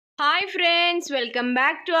Hi friends, welcome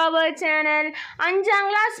back to our channel. 5ാം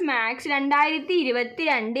class maths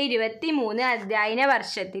 2022-23 അധ്യയന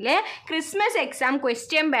വർഷത്തിലെ Christmas exam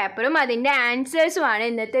question പേപ്പറും അതിൻ്റെ ആൻസേഴ്സുമാണ്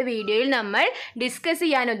ഇന്നത്തെ വീഡിയോയിൽ നമ്മൾ ഡിസ്കസ്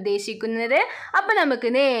ചെയ്യാൻ ഉദ്ദേശിക്കുന്നത്. അപ്പോൾ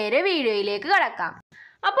നമുക്ക് നേരെ വീഡിയോയിലേക്ക് കടക്കാം.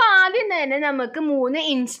 അപ്പോൾ ആദ്യം തന്നെ നമുക്ക് 3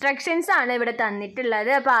 ഇൻസ്ട്രക്ഷൻസ് ആണ് ഇവിടെ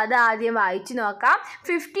തന്നിട്ടുള്ളത്. അപ്പോൾ അത് ആദ്യം വായിച്ചു നോക്കാം.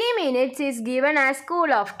 50 minutes is given as cool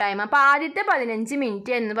off time. അപ്പോൾ ആദ്യത്തെ 15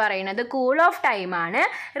 മിനിറ്റ് എന്ന് പറയുന്നത് കൂൾ ഓഫ് ടൈം ആണ്.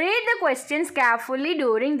 Read the questions carefully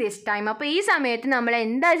during this time. അപ്പോൾ ഈ സമയത്ത് നമ്മൾ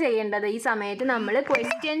എന്താ ചെയ്യേണ്ടത്? ഈ സമയത്ത് നമ്മൾ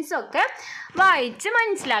ക്വസ്റ്റ്യൻസ് ഒക്കെ വായിച്ച്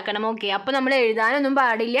മനസ്സിലാക്കണം. ഓക്കെ, അപ്പോൾ നമ്മൾ എഴുതാനൊന്നും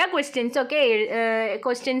പാടില്ല. ക്വസ്റ്റ്യൻസ്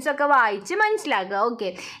ഒക്കെ വായിച്ച് മനസ്സിലാക്കുക. ഓക്കെ,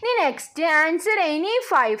 ഇനി next answer any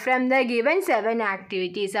 5 from the given 7 activities.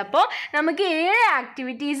 അപ്പോൾ നമുക്ക് 7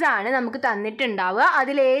 ആക്ടിവിറ്റീസ് ആണ് നമുക്ക് തന്നിട്ടുണ്ടാവുക.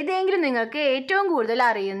 അതിലേതെങ്കിലും നിങ്ങൾക്ക് ഏറ്റവും കൂടുതൽ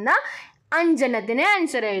അറിയുന്ന 5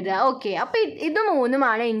 ആൻസർ എഴുതുക. ഓക്കെ, അപ്പോൾ ഇത്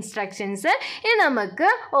 3 ഇൻസ്ട്രക്ഷൻസ്. ഇനി നമുക്ക്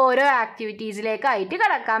ഓരോ ആക്ടിവിറ്റീസിലേക്കായിട്ട്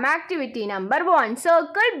കടക്കാം. Activity number 1,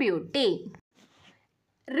 circle beauty.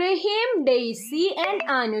 Rahim, Daisy and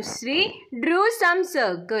Anushree drew some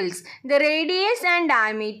circles. The radius and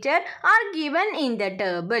diameter are given in the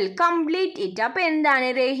table. Complete it. അപ്പോൾ എന്താണ്?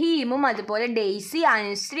 റഹീമും അതുപോലെ ഡെയ്സി,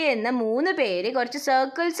 അനുശ്രീ എന്ന 3 പേര് കുറച്ച്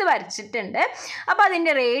സർക്കിൾസ് വരച്ചിട്ടുണ്ട്. അപ്പോൾ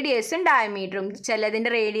അതിൻ്റെ റേഡിയസും ഡയമീറ്ററും,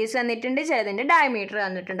 ചിലതിൻ്റെ റേഡിയസ് തന്നിട്ടുണ്ട്, ചിലതിൻ്റെ ഡയമീറ്റർ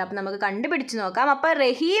തന്നിട്ടുണ്ട്. അപ്പോൾ നമുക്ക് കണ്ടുപിടിച്ച് നോക്കാം. അപ്പോൾ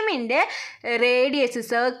റഹീമിൻ്റെ റേഡിയസ്,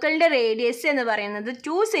 സർക്കിളിൻ്റെ റേഡിയസ് എന്ന് പറയുന്നത്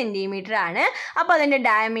 2 സെൻറ്റിമീറ്റർ ആണ്. അപ്പോൾ അതിൻ്റെ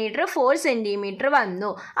ഡയമീറ്റർ 4 സെൻറ്റിമീറ്റർ വന്നു.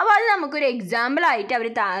 അപ്പോൾ അത് നമുക്കൊരു എക്സാമ്പിളായിട്ട് അവർ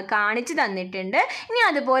കാണിച്ച് തന്നിട്ടുണ്ട്. ഇനി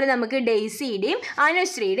അതുപോലെ നമുക്ക് ഡെയ്സിയുടെയും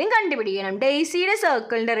അനുശ്രീയുടെയും കണ്ടുപിടിക്കണം. ഡെയ്സിയുടെ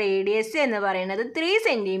സർക്കിളിൻ്റെ റേഡിയസ് എന്ന് പറയുന്നത് 3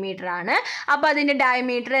 സെൻറ്റിമീറ്റർ ആണ്. അപ്പോൾ അതിൻ്റെ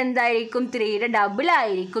ഡയമീറ്റർ എന്തായിരിക്കും? 3യുടെ ഡബിൾ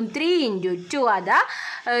ആയിരിക്കും. 3 × 2 അതാ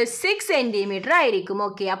 6 സെൻറ്റിമീറ്റർ ആയിരിക്കും.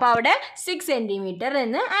 ഓക്കെ, അപ്പോൾ അവിടെ 6 സെൻറ്റിമീറ്റർ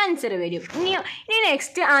എന്ന് ആൻസർ വരും. ഇനി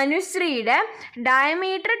നെക്സ്റ്റ് അനുശ്രീയുടെ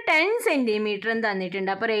ഡയമീറ്റർ 10 സെൻറ്റിമീറ്റർ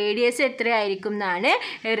തന്നിട്ടുണ്ട്. അപ്പോൾ റേഡിയസ് എത്രയായിരിക്കും എന്നാണ്?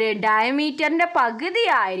 ഡയമീറ്ററിൻ്റെ പകുതി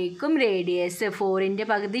ആയിരിക്കും റേഡിയസ്. 4ൻ്റെ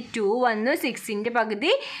പകുതി 2 വന്നു, 6ൻ്റെ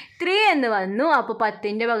പകുതി 3 എന്ന് വന്നു. അപ്പോൾ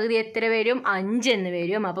 10ൻ്റെ പകുതി എത്ര വരും? 5 എന്ന്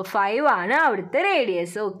വരും. അപ്പോൾ 5 ആണ് അവിടുത്തെ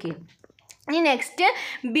റേഡിയസ്. ഓക്കെ, ഇനി നെക്സ്റ്റ്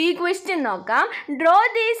ബി ക്വസ്റ്റ്യൻ നോക്കാം. Draw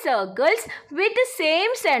these circles with same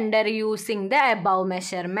centre using the above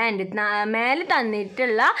measurement. മേലെ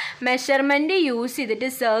തന്നിട്ടുള്ള മെഷർമെൻറ്റ് യൂസ് ചെയ്തിട്ട്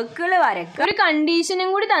സർക്കിൾ വരയ്ക്കുക. ഒരു കണ്ടീഷനും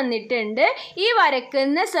കൂടി തന്നിട്ടുണ്ട്. ഈ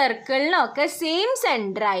വരയ്ക്കുന്ന സർക്കിളിനൊക്കെ സെയിം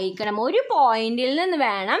സെൻറ്റർ ആയിരിക്കണം. ഒരു പോയിന്റിൽ നിന്ന്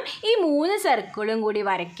വേണം ഈ 3 സർക്കിളും കൂടി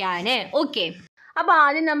വരയ്ക്കാൻ. ഓക്കെ, അപ്പോൾ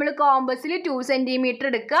ആദ്യം നമ്മൾ കോമ്പസിൽ 2 സെൻറ്റിമീറ്റർ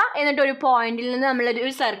എടുക്കുക. എന്നിട്ട് ഒരു പോയിന്റിൽ നിന്ന്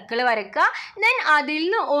നമ്മളൊരു സർക്കിൾ വരയ്ക്കുക. ദെൻ അതിൽ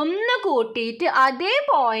നിന്ന് 1 കൂട്ടിയിട്ട് അതേ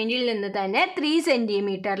പോയിന്റിൽ നിന്ന് തന്നെ 3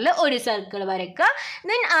 സെൻറ്റിമീറ്ററിൽ ഒരു സർക്കിൾ വരയ്ക്കുക.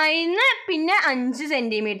 ദെൻ അതിന് പിന്നെ 5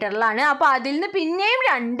 സെൻറ്റിമീറ്ററിലാണ്. അപ്പോൾ അതിൽ നിന്ന് പിന്നെയും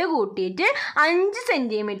 2 കൂട്ടിയിട്ട് 5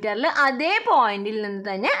 സെൻറ്റിമീറ്ററിൽ അതേ പോയിന്റിൽ നിന്ന്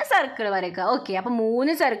തന്നെ സർക്കിൾ വരയ്ക്കുക. ഓക്കെ, അപ്പോൾ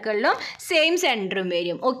 3 സർക്കിളിലും സെയിം സെൻറ്ററും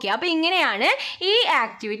വരും. ഓക്കെ, അപ്പോൾ ഇങ്ങനെയാണ് ഈ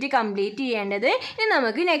ആക്ടിവിറ്റി കംപ്ലീറ്റ് ചെയ്യേണ്ടത്. ഇനി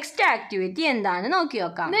നമുക്ക് നെക്സ്റ്റ് ആക്ടിവിറ്റി എന്താണ് നോക്കി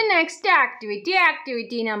നോക്കാം. The next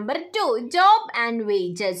activity number 2, job and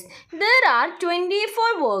wages. There are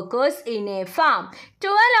 24 workers in a farm.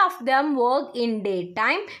 12 of them work in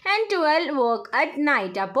daytime and 12 work at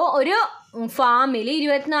night. അപ്പോൾ ഒരു ഫാമിൽ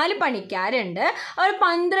 24 പണിക്കാരുണ്ട്. അവർ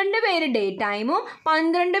 12 പേര് ഡേ ടൈമും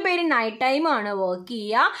 12 പേര് നൈറ്റ് ടൈമുമാണ് വർക്ക്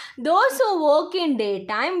ചെയ്യുക. Those who work in day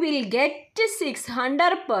time will get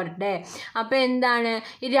 600 per day. അപ്പോൾ എന്താണ്?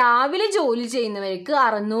 രാവിലെ ജോലി ചെയ്യുന്നവർക്ക്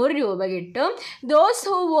 600 രൂപ കിട്ടും. Those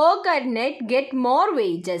who work at night get more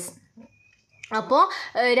wages. അപ്പോൾ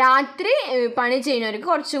രാത്രി പണി ചെയ്യുന്നവർക്ക്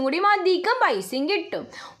കുറച്ചും കൂടി അധികം പൈസയും കിട്ടും.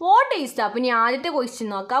 വാട്ട് ഈസ് ദ, അപ്പോൾ ഇനി ആദ്യത്തെ ക്വസ്റ്റ്യൻ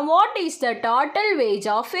നോക്കാം. What is the total wage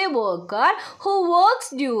of A worker who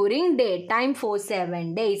works during day time for 7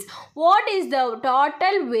 days? What is the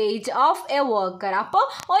total wage of A worker? അപ്പോൾ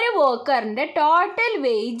ഒരു വർക്കറിൻ്റെ ടോട്ടൽ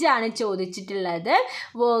വേജ് ആണ് ചോദിച്ചിട്ടുള്ളത്.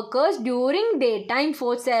 Workers during day time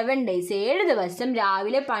for 7 days, 7 ദിവസം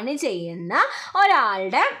രാവിലെ പണി ചെയ്യുന്ന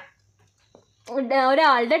ഒരാളുടെ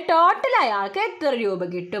total അയാൾക്ക് എത്ര രൂപ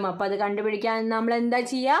കിട്ടും? അപ്പോൾ അത് കണ്ടുപിടിക്കാൻ നമ്മൾ എന്താ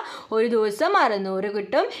ചെയ്യുക? ഒരു ദിവസം 600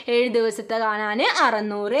 കിട്ടും. 7 ദിവസത്തെ കാണാൻ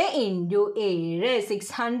 600 × 7,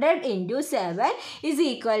 600 × 7 ഈസ്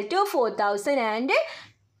ഈക്വൽ ടു 4200.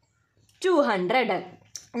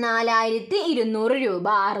 4200 രൂപ.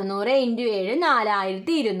 600 × 7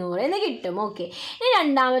 4200 എന്ന് കിട്ടും. ഓക്കെ, ഇനി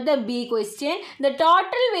രണ്ടാമത്തെ B question. The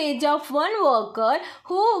total wage of 1 worker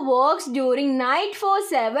who works during night four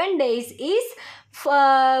 7 days is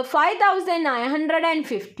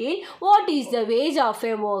 5,915. What is the wage of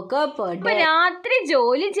a worker per day? രാത്രി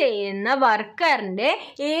ജോലി ചെയ്യുന്ന വർക്കറിൻ്റെ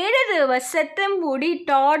 7 ദിവസത്തും കൂടി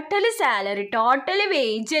ടോട്ടൽ സാലറി, ടോട്ടൽ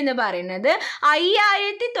വേജ് എന്ന് പറയുന്നത്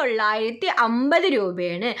 5,950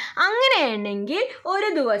 രൂപയാണ്. അങ്ങനെയാണെങ്കിൽ ഒരു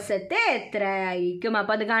ദിവസത്തെ എത്രയായിരിക്കും?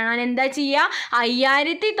 അപ്പോൾ അത് കാണാൻ എന്താ ചെയ്യുക?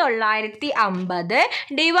 5,950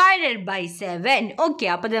 ഡിവൈഡഡ് ബൈ 7. ഓക്കെ,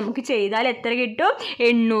 അപ്പോൾ നമുക്ക് ചെയ്താൽ എത്ര കിട്ടും?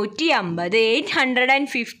 850.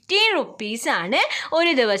 815 റുപ്പീസാണ്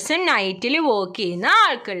ഒരു ദിവസം നൈറ്റിൽ വർക്ക് ചെയ്യുന്ന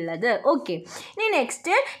ആൾക്കുള്ളത്. ഓക്കെ, ഇനി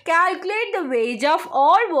next calculate the wage of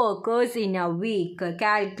all workers in A week.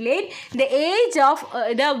 Calculate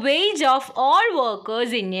the wage of all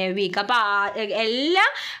workers in A week. അപ്പോൾ എല്ലാ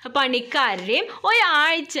പണിക്കാരുടെയും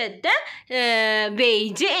ഒരാഴ്ചത്തെ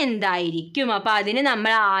വേജ് എന്തായിരിക്കും? അപ്പോൾ അതിന്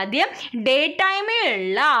നമ്മൾ ആദ്യം ഡേ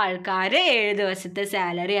ടൈമിലുള്ള ആൾക്കാർ 7 ദിവസത്തെ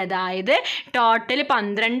സാലറി, അതായത് ടോട്ടൽ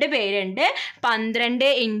 12 പേരുണ്ട്. 12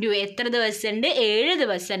 ഇൻറ്റു എത്ര ദിവസമുണ്ട്? 7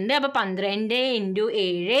 ദിവസമുണ്ട്. അപ്പോൾ 12 ഇൻറ്റു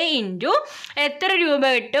 7 ഇൻറ്റു എത്ര രൂപ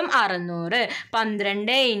കിട്ടും? 600.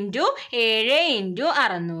 12 ഇൻറ്റു 7 ഇൻറ്റു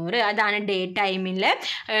 600. അതാണ് ഡേ ടൈമിലെ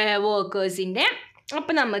വർക്കേഴ്സിൻ്റെ.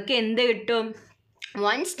 അപ്പോൾ നമുക്ക് എന്ത് കിട്ടും?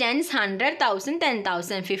 1 tens 100,000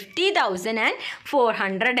 10,000 50,000 and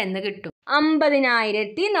 400 എന്ന് കിട്ടും.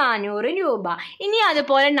 50,400 രൂപ. ഇനി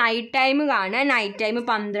അതുപോലെ നൈറ്റ് ടൈം കാണാൻ. നൈറ്റ് ടൈം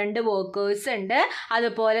 12 വർക്കേഴ്സ് ഉണ്ട്.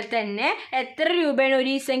 അതുപോലെ തന്നെ എത്ര രൂപയാണ്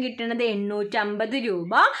ഒരു ദിവസം കിട്ടുന്നത്? 850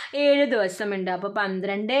 രൂപ. 7 ദിവസമുണ്ട്. അപ്പോൾ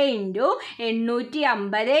 12 ഇൻറ്റു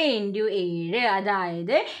 850 ഇൻറ്റു 7,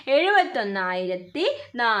 അതായത്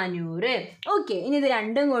 71,400. ഓക്കെ, ഇനി ഇത്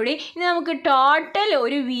രണ്ടും കൂടി ഇനി നമുക്ക് ടോട്ടൽ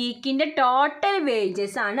ഒരു വീക്കിൻ്റെ ടോട്ടൽ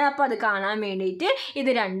വേജസ് ആണ്. അപ്പോൾ അത് കാണാൻ വേണ്ടിയിട്ട്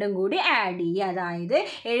ഇത് രണ്ടും കൂടി ആഡ് ചെയ്യുക. അതായത്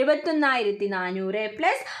 71,400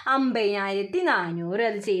 പ്ലസ് 50,400.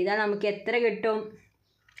 അത് ചെയ്താൽ നമുക്ക് എത്ര കിട്ടും?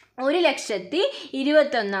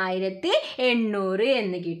 1,21,800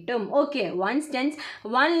 എന്ന് കിട്ടും. ഓക്കെ,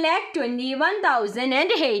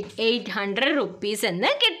 1,21,800 റുപ്പീസ്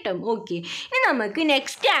എന്ന് കിട്ടും. ഓക്കെ, ഇനി നമുക്ക്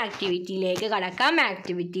നെക്സ്റ്റ് ആക്ടിവിറ്റിയിലേക്ക് കടക്കാം.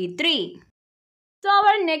 Activity 3. So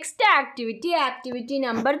our next activity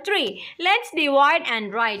number 3. Let's divide and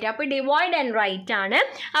write. അപ്പോൾ divide and write ആണ്.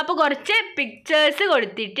 അപ്പോൾ കുറച്ച് പിക്ചേഴ്സ്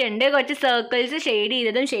കൊടുത്തിട്ടുണ്ട്. കുറച്ച് സർക്കിൾസ് ഷെയ്ഡ്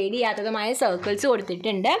ചെയ്തതും ഷെയ്ഡ് ചെയ്യാത്തതുമായ സർക്കിൾസ്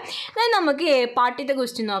കൊടുത്തിട്ടുണ്ട്. നമുക്ക് എ പാർട്ടിത്തെ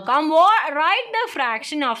ക്വസ്റ്റ്യൻ നോക്കാം. Write the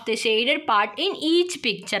fraction of the shaded part in each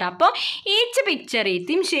picture. അപ്പോൾ ഈച്ച്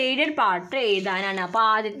പിക്ചറിലും ഷെയ്ഡഡ് പാർട്ട് എഴുതാനാണ്. അപ്പോൾ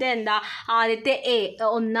ആദ്യത്തെ എ,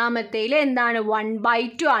 ഒന്നാമത്തേൽ എന്താണ്?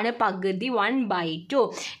 1/2 ആണ് പകുതി. 1/2.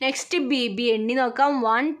 നെക്സ്റ്റ് ബി എണ്ണി നോക്കാം.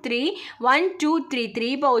 1 3 1 2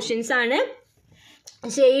 3 പോർഷൻസ് ആണ്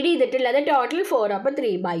ഷെയ്ഡ് ചെയ്തിട്ടുള്ളത്. ടോട്ടൽ 4. അപ്പോൾ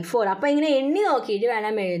 3/4. അപ്പോൾ ഇങ്ങനെ എണ്ണി നോക്കിയിട്ട്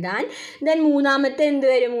വേണം എഴുതാൻ. ദെൻ മൂന്നാമത്തെ എന്ത്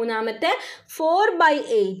വരും? മൂന്നാമത്തെ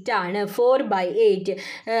 4/8 ആണ്. 4/8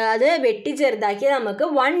 അത് വെട്ടി ചെറുതാക്കി നമുക്ക്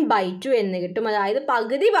 1/2 എന്ന് കിട്ടും. അതായത്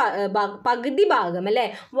പകുതി ഭാഗം അല്ലേ?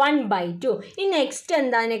 1/2. ഈ നെക്സ്റ്റ്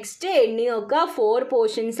എന്താ? നെക്സ്റ്റ് എണ്ണി നോക്കുക. 4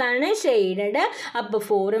 പോർഷൻസ് ആണ് ഷെയ്ഡഡ്. അപ്പോൾ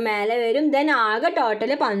 4 മേലെ വരും. ദെൻ ആകെ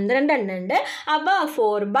ടോട്ടൽ 12 എണ്ണം ഉണ്ട്. അപ്പോൾ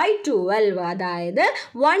 4/12, അതായത്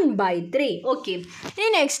 1/3. ഓക്കെ, ഇനി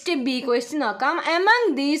നെക്സ്റ്റ് ബി ക്വസ്റ്റ്യൻ നോക്കാം.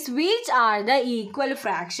 Among these which are the equal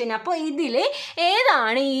fraction. അപ്പോൾ ഇതിൽ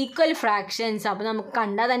ഏതാണ് ഈക്വൽ ഫ്രാക്ഷൻസ്? അപ്പോൾ നമുക്ക്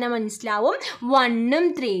കണ്ടാൽ തന്നെ മനസ്സിലാവും 1ഉം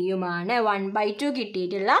 3യുമാണ്. 1/2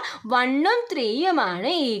 കിട്ടിയിട്ടുള്ള 1ഉം 3യുമാണ്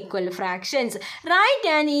equal fractions. Right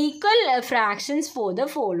and equal fractions for the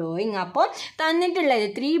following. അപ്പോൾ തന്നിട്ടുള്ളത്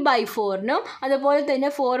 3/4നും അതുപോലെ തന്നെ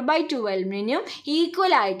 4/12നും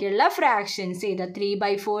ഈക്വൽ ആയിട്ടുള്ള ഫ്രാക്ഷൻസ് ചെയ്ത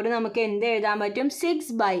 3/4 നമുക്ക് എന്ത് എഴുതാൻ പറ്റും?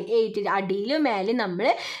 6/8. അടിയിലും മേലും നമ്മൾ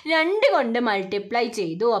 2 കൊണ്ട് മൾട്ടിപ്ലൈ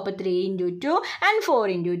ചെയ്തു. അപ്പോൾ 3 × 2 ആൻഡ് 4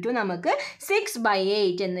 × 2 നമുക്ക്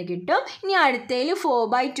 6/8 എന്ന് കിട്ടും. ഇനി അടുത്തതിൽ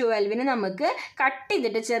 4/12ന് നമുക്ക് കട്ട്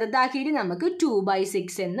ചെയ്തിട്ട് ചെറുതാക്കിയിട്ട് നമുക്ക്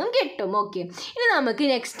 2/6 എന്നും കിട്ടും. ഓക്കെ, ഇനി നമുക്ക്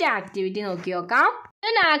നെക്സ്റ്റ് ആക്ടിവിറ്റി നോക്കി നോക്കാം.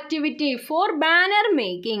 An activity for banner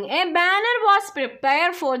making. A banner was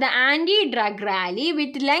prepared for the anti-drug rally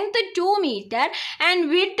with length 2 meter and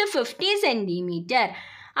width 50 centimeter.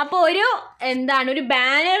 അപ്പോൾ ഒരു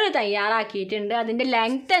ബാനർ തയ്യാറാക്കിയിട്ടുണ്ട്. അതിൻ്റെ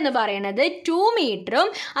ലെങ്ത്ത് എന്ന് പറയുന്നത് 2 മീറ്ററും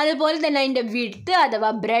അതുപോലെ തന്നെ അതിൻ്റെ വിഡ്ത്ത് അഥവാ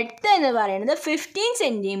ബ്രെഡ്ത്ത് എന്ന് പറയുന്നത് 15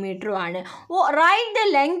 സെൻറ്റിമീറ്ററുമാണ്. Write the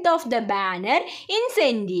length of the banner in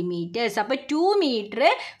centimetres. അപ്പോൾ 2 മീറ്റർ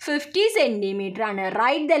 50 സെൻറ്റിമീറ്റർ ആണ്.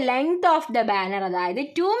 Write the length of the banner, അതായത്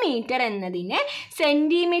 2 മീറ്റർ എന്നതിനെ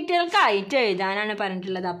സെൻറ്റിമീറ്റർക്കായിട്ട് എഴുതാനാണ്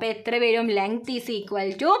പറഞ്ഞിട്ടുള്ളത്. അപ്പോൾ എത്ര വരും? Length is equal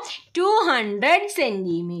to 200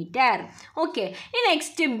 centimetre. Okay, ഇനി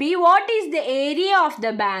next next B, what is the area of the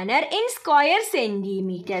banner in square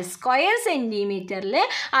centimetre? Square സെൻറ്റിമീറ്ററിൽ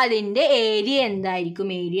അതിൻ്റെ ഏരിയ എന്തായിരിക്കും?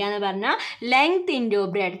 ഏരിയ എന്ന് പറഞ്ഞാൽ ലെങ്ത് ഇൻറ്റു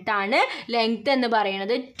ബ്രെഡ്ത്ത് ആണ്. ലെങ്ത് എന്ന്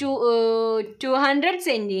പറയുന്നത് 200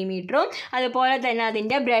 സെൻറ്റിമീറ്ററും അതുപോലെ തന്നെ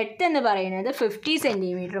അതിൻ്റെ ബ്രെഡ്ത്ത് എന്ന് പറയുന്നത് 50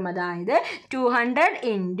 സെൻറ്റിമീറ്ററും. അതായത് 200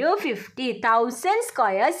 ഇൻറ്റു 50 1000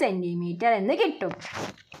 സ്ക്വയർ സെൻറ്റിമീറ്റർ എന്ന് കിട്ടും.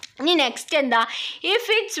 ഇനി നെക്സ്റ്റ് എന്താ? If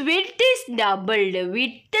its width is doubled,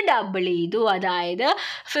 width double ചെയ്തു, അതായത്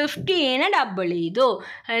 50 ഡബിൾ ചെയ്തു.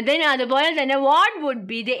 ദെൻ അതുപോലെ തന്നെ what would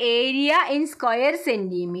be the area in square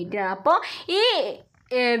centimetre? അപ്പോൾ ഈ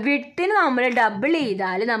വിഡ്ത്തിന് നമ്മൾ ഡബിൾ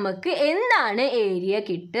ചെയ്താൽ നമുക്ക് എന്താണ് ഏരിയ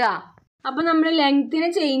കിട്ടുക? അപ്പോൾ നമ്മൾ ലെങ്ത്തിന്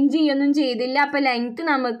ചേഞ്ച് ചെയ്യൊന്നും ചെയ്തില്ല. അപ്പോൾ ലെങ്ത്ത്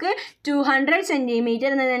നമുക്ക് 200 സെൻറ്റിമീറ്റർ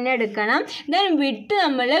എന്ന് തന്നെ എടുക്കണം. ദെൻ വിഡ്ത്ത്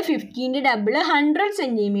നമ്മൾ 50 ഡബിൾ 100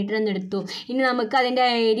 സെൻറ്റിമീറ്റർ എന്ന് എടുത്തു. ഇനി നമുക്ക് അതിൻ്റെ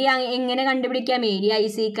ഏരിയ എങ്ങനെ കണ്ടുപിടിക്കാം? Area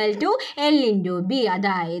is equal to L into B,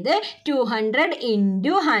 അതായത് 200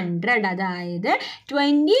 ഇൻറ്റു 100, അതായത്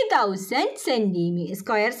 20,000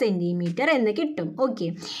 സ്ക്വയർ സെൻറ്റിമീറ്റർ എന്ന് കിട്ടും. ഓക്കെ.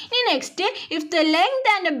 ഇനി next, if the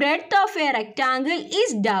length and breadth of A rectangle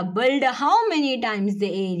is doubled how many times the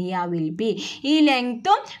area will be? ഈ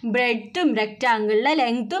ലെങ്ത്തും ബ്രെഡ്ത്തും, റെക്ടാങ്കിളിലെ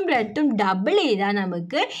ലെങ്ത്തും ബ്രെഡ്ത്തും ഡബിൾ ചെയ്താൽ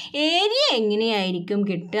നമുക്ക് ഏരിയ എങ്ങനെയായിരിക്കും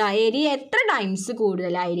കിട്ടുക? ഏരിയ എത്ര ടൈംസ്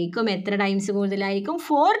കൂടുതലായിരിക്കും?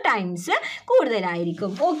 4 ടൈംസ്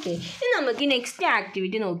കൂടുതലായിരിക്കും. ഓക്കെ. ഇനി നമുക്ക് നെക്സ്റ്റ്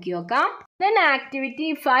ആക്ടിവിറ്റി നോക്കി നോക്കാം. Then activity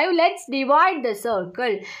 5, let's divide the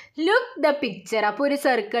circle. Look the picture. അപ്പോൾ ഒരു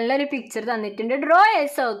സർക്കിളിൽ ഒരു പിക്ചർ തന്നിട്ടുണ്ട്. Draw a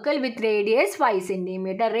circle with radius 5 cm.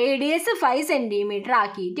 Radius 5 cm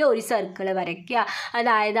ആക്കിയിട്ട് ഒരു സർക്കിൾ വരയ്ക്കുക.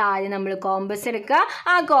 അതായത് ആദ്യം നമ്മൾ കോമ്പസ് എടുക്കുക.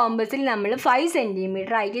 ആ കോമ്പസിൽ നമ്മൾ 5 cm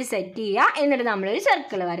ആയിട്ട് സെറ്റ് ചെയ്യുക. എന്നിട്ട് നമ്മളൊരു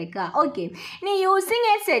സർക്കിൾ വരയ്ക്കുക. ഓക്കെ. ഇനി using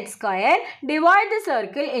A set square divide the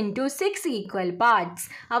circle into 6 equal parts.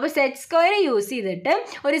 അപ്പോൾ സെറ്റ് സ്ക്വയർ യൂസ് ചെയ്തിട്ട്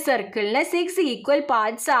ഒരു സർക്കിളിനെ 6 ഈക്വൽ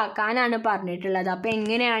പാർട്സ് ആക്കാനാണ് പറഞ്ഞിട്ടുള്ളത്. അപ്പോൾ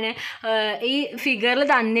എങ്ങനെയാണ്? ഈ ഫിഗറിൽ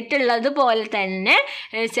തന്നിട്ടുള്ളത് പോലെ തന്നെ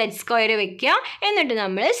സെറ്റ് സ്ക്വയർ വെക്കുക. എന്നിട്ട്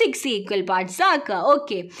നമ്മൾ 6 ഈക്വൽ പാർട്സ് ആക്കുക.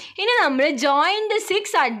 ഓക്കെ. ഇനി നമ്മൾ join the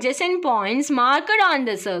 6 adjacent points marked on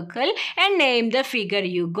the circle and name the figure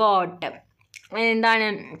you got. എന്താണ്?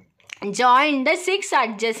 Join the 6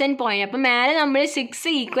 adjacent point. അപ്പോൾ മേലെ നമ്മൾ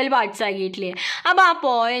 6 ഈക്വൽ പാർട്സ് ആക്കിയിട്ടില്ലേ? അപ്പോൾ ആ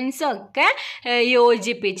പോയിൻറ്റ്സൊക്കെ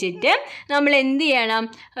യോജിപ്പിച്ചിട്ട് നമ്മൾ എന്ത് ചെയ്യണം?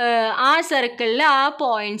 ആ സർക്കിളിൽ ആ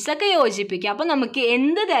പോയിൻറ്റ്സൊക്കെ യോജിപ്പിക്കുക. അപ്പോൾ നമുക്ക്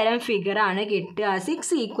എന്ത് തരം ഫിഗറാണ് കിട്ടുക? 6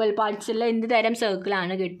 ഈക്വൽ പാർട്സുള്ള എന്ത് തരം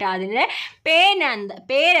സർക്കിളാണ് കിട്ടുക? അതിൻ്റെ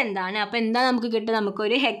പേരെന്താണ്? അപ്പോൾ എന്താ നമുക്ക് കിട്ടുക?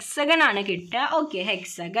 നമുക്കൊരു ഹെക്സഗൺ ആണ് കിട്ടുക. Okay,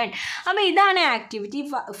 hexagon. അപ്പോൾ ഇതാണ് ആക്ടിവിറ്റി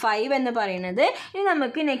 5 എന്ന് പറയുന്നത്. ഇനി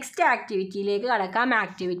നമുക്ക് നെക്സ്റ്റ് ആക്ടിവിറ്റിയിലേക്ക് കടക്കാം.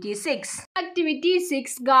 Activity 6. Activity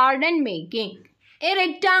 6, garden making. A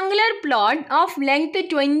rectangular plot of length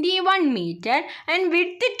 21 meter and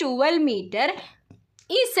width 12 meter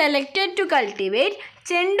is selected to cultivate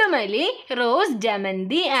ചെണ്ടുമല്ലി, റോസ്,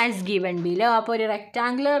 ജമന്തി as given below. അപ്പോൾ ഒരു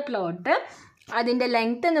റെക്ടാങ്കുലർ പ്ലോട്ട്, അതിൻ്റെ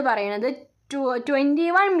ലെങ്ത് എന്ന് പറയുന്നത്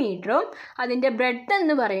 21 മീറ്ററും അതിൻ്റെ ബ്രെഡ്ത്ത്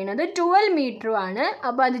എന്ന് പറയുന്നത് 12 മീറ്ററുമാണ്.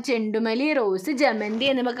 അപ്പോൾ അത് ചെണ്ടുമല്ലി, റോസ്, ജമന്തി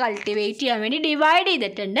എന്നിവ കൾട്ടിവേറ്റ് ചെയ്യാൻ വേണ്ടി ഡിവൈഡ്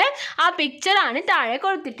ചെയ്തിട്ടുണ്ട്. ആ പിക്ചറാണ് താഴെ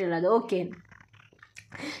കൊടുത്തിട്ടുള്ളത്. ഓക്കെ.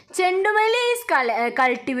 ചെണ്ടുമല്ലി is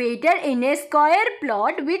cultivated in a square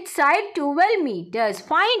plot with side 12 meters.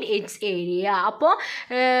 Find its area. അപ്പോൾ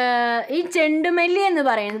ഈ ചെണ്ടുമല്ലി എന്ന്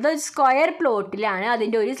പറയുന്നത് സ്ക്വയർ പ്ലോട്ടിലാണ്.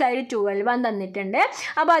 അതിൻ്റെ ഒരു സൈഡ് 12 തന്നിട്ടുണ്ട്.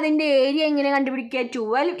 അപ്പോൾ അതിൻ്റെ ഏരിയ എങ്ങനെ കണ്ടുപിടിക്കുക?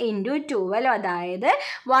 12 ഇൻറ്റു 12, അതായത്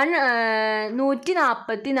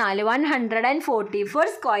 144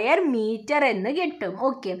 സ്ക്വയർ മീറ്റർ എന്ന് കിട്ടും.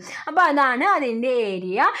 ഓക്കെ. അപ്പോൾ അതാണ് അതിൻ്റെ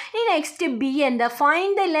ഏരിയ. ഇനി നെക്സ്റ്റ് ബി എന്താ?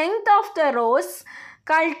 Find the length of the rose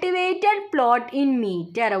cultivated plot in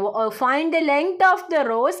meter. Find the length of the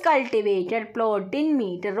rose cultivated plot in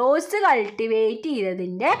meter. Rose cultivate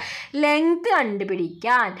ചെയ്തതിൻ്റെ ലെങ്ത്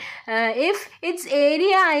കണ്ടുപിടിക്കാൻ. If it's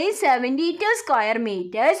area is 72 square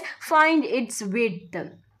metres, find its width.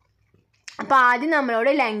 അപ്പോൾ ആദ്യം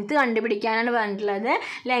നമ്മളോട് length കണ്ടുപിടിക്കാനാണ് പറഞ്ഞിട്ടുള്ളത്.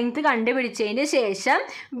 Length കണ്ടുപിടിച്ചതിന് ശേഷം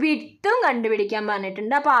വിഡ്ത്തും കണ്ടുപിടിക്കാൻ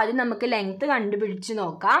പറഞ്ഞിട്ടുണ്ട്. അപ്പോൾ ആദ്യം നമുക്ക് ലെങ്ത്ത് കണ്ടുപിടിച്ച്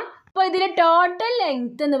നോക്കാം. അപ്പോൾ ഇതിൽ ടോട്ടൽ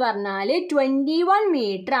ലെങ്ത്ത് എന്ന് പറഞ്ഞാൽ 21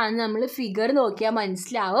 മീറ്റർ ആണ്. നമ്മൾ ഫിഗർ നോക്കിയാൽ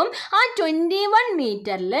മനസ്സിലാവും. ആ 21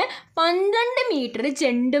 മീറ്ററിൽ 12 മീറ്റർ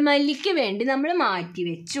ചെണ്ടുമല്ലിക്ക് വേണ്ടി നമ്മൾ മാറ്റി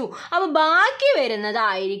വെച്ചു. അപ്പോൾ ബാക്കി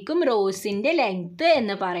വരുന്നതായിരിക്കും റോസിൻ്റെ ലെങ്ത്ത്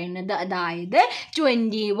എന്ന് പറയുന്നത്. അതായത്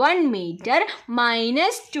 21 മീറ്റർ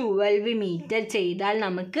മൈനസ് 12 മീറ്റർ ചെയ്താൽ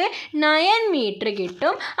നമുക്ക് 9 മീറ്റർ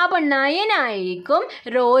കിട്ടും. അപ്പോൾ 9 ആയിരിക്കും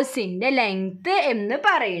റോസിൻ്റെ ലെങ്ത്ത് എന്ന്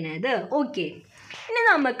പറയുന്നത്. ഓക്കെ. ഇനി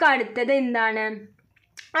നമുക്ക് അടുത്തത് എന്താണ്?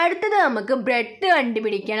 അടുത്തത് നമുക്ക് ബ്രെഡ്ത്ത്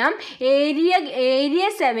കണ്ടുപിടിക്കണം. ഏരിയ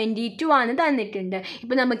 72 ആണ് തന്നിട്ടുണ്ട്.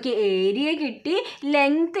 ഇപ്പോൾ നമുക്ക് ഏരിയ കിട്ടി,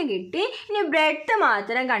 ലെങ്ത്ത് കിട്ടി, ഇനി ബ്രെഡ്ത്ത്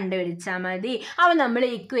മാത്രം കണ്ടുപിടിച്ചാൽ മതി. അപ്പോൾ നമ്മൾ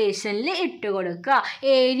ഇക്വേഷനിൽ ഇട്ട് കൊടുക്കുക.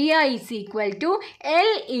 Area is equal to L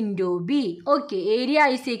into B. Okay, area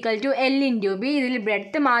is equal to L into B. ഇതിൽ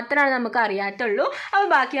ബ്രെഡ്ത്ത് മാത്രമാണ് നമുക്ക് അറിയാത്തുള്ളൂ. അപ്പോൾ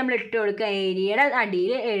ബാക്കി നമ്മൾ ഇട്ട് കൊടുക്കുക. ഏരിയയുടെ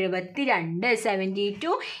അടിയിൽ 72,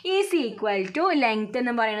 72 ഈസ് ഈക്വൽ ടു ലെങ്ത്ത്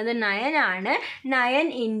എന്ന് പറയുന്നത് 9 ആണ്. 9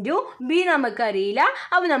 ഇൻറ്റു ബി നമുക്കറിയില്ല,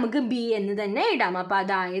 അപ്പോൾ നമുക്ക് ബി എന്ന് തന്നെ ഇടാം. അപ്പോൾ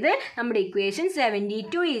അതായത് നമ്മുടെ equation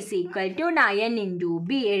 72 is equal to 9 into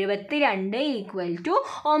B, 72 equal to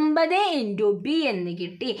 9 into B എന്ന്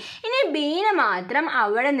കിട്ടി. ഇനി ബീനെ മാത്രം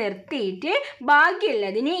അവിടെ നിർത്തിയിട്ട്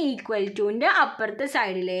ബാക്കിയുള്ളതിനെ ഈക്വൽ ടുവിൻ്റെ അപ്പുറത്തെ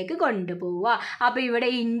സൈഡിലേക്ക് കൊണ്ടുപോവുക. അപ്പോൾ ഇവിടെ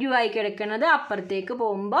ഇൻറ്റു ആയി കിടക്കുന്നത് അപ്പുറത്തേക്ക്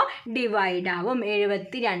പോകുമ്പോൾ ഡിവൈഡ് ആവും.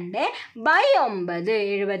 72/9,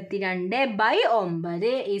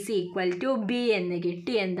 72/9 ഈസ് ഈക്വൽ ടു ബി എന്ന്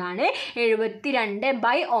കിട്ടി. എന്താണ്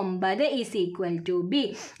 72/9 ഈസ് ഈക്വൽ ടു ബി.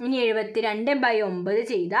 ഇനി 72/9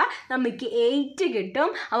 ചെയ്താൽ നമുക്ക് 8 കിട്ടും.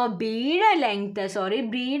 അപ്പോൾ ബിയുടെ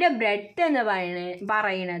ബ്രെഡ്ത്ത് എന്ന്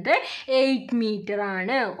പറയുന്നത് 8 മീറ്റർ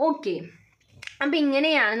ആണ്. ഓക്കെ, അപ്പം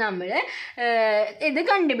ഇങ്ങനെയാണ് നമ്മൾ ഇത്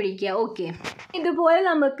കണ്ടുപിടിക്കുക. ഓക്കെ, ഇതുപോലെ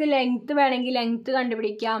നമുക്ക് ലെങ്ത്ത് വേണമെങ്കിൽ ലെങ്ത്ത്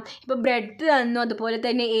കണ്ടുപിടിക്കാം. ഇപ്പോൾ ബ്രെഡ്ത്ത് തന്നു, അതുപോലെ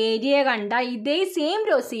തന്നെ ഏരിയ കണ്ടാൽ ഇതേ സെയിം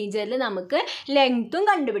പ്രൊസീജിയറിൽ നമുക്ക് ലെങ്ത്തും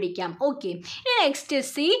കണ്ടുപിടിക്കാം. ഓക്കെ, ഇനി next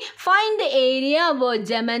C find the area where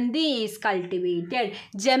ജമന്തി ഈസ് കൾട്ടിവേറ്റഡ്.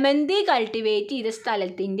 ജമന്തി കൾട്ടിവേറ്റ് ചെയ്ത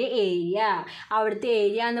സ്ഥലത്തിൻ്റെ ഏരിയ, അവിടുത്തെ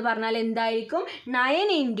ഏരിയ എന്ന് പറഞ്ഞാൽ എന്തായിരിക്കും? 9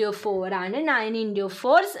 ഇൻറ്റു 4 ആണ്. 9 ഇൻറ്റു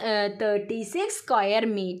 4 36 സ്ക്വയർ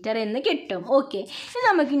മീറ്റർ എന്ന് കിട്ടും. ഓക്കെ, ഇനി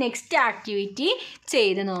നമുക്ക് നെക്സ്റ്റ് ആക്ടിവിറ്റി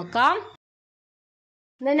ചെയ്ത് നോക്കാം.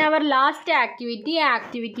 Then our last activity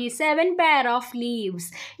 7 pair of leaves.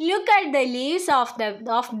 Look at the leaves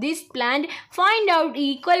of this plant. Find out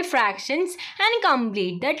equal fractions and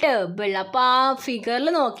complete the table. അപ്പോൾ ആ ഫിഗറിൽ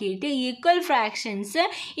നോക്കിയിട്ട് ഈക്വൽ ഫ്രാക്ഷൻസ്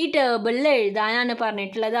ഈ ടേബിളിൽ എഴുതാനാണ്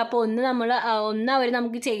പറഞ്ഞിട്ടുള്ളത്. അപ്പോൾ ഒന്ന് അവർ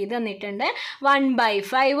നമുക്ക് ചെയ്ത് തന്നിട്ടുണ്ട്.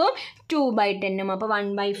 1/5 2/10. അപ്പോൾ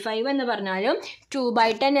 1/5 എന്ന് പറഞ്ഞാലും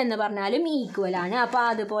 2/10 എന്ന് പറഞ്ഞാലും ഈക്വൽ ആണ്. അപ്പോൾ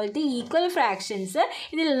അതുപോലത്തെ ഈക്വൽ ഫ്രാക്ഷൻസ്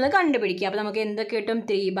ഇതിൽ നിന്ന് കണ്ടുപിടിക്കുക. അപ്പോൾ നമുക്ക് എന്തൊക്കെ കിട്ടും?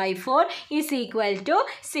 3/4 is equal to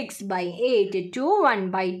 6/8. 2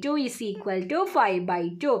 1/2 is equal to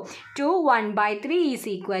 5/2. 2 1/3 is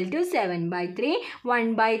equal to 7/3.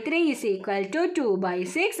 1/3 is equal to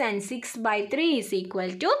 2/6 and 6/3 is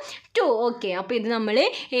equal to 2. Okay, അപ്പോൾ ഇത് നമ്മൾ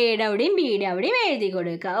എയുടെ അവിടെയും ബിയുടെ അവിടെയും എഴുതി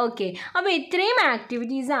കൊടുക്കുക. ഓക്കെ, അപ്പോൾ ഇത്രയും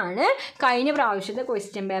ആക്ടിവിറ്റീസാണ് കഴിഞ്ഞ പ്രാവശ്യത്തെ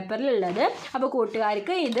ക്വസ്റ്റ്യൻ പേപ്പറിലുള്ളത്. അപ്പോൾ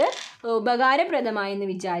കൂട്ടുകാർക്ക് ഇത് ഉപകാരപ്രദമായെന്ന്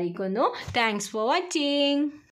വിചാരിക്കുന്നു. Thanks for watching.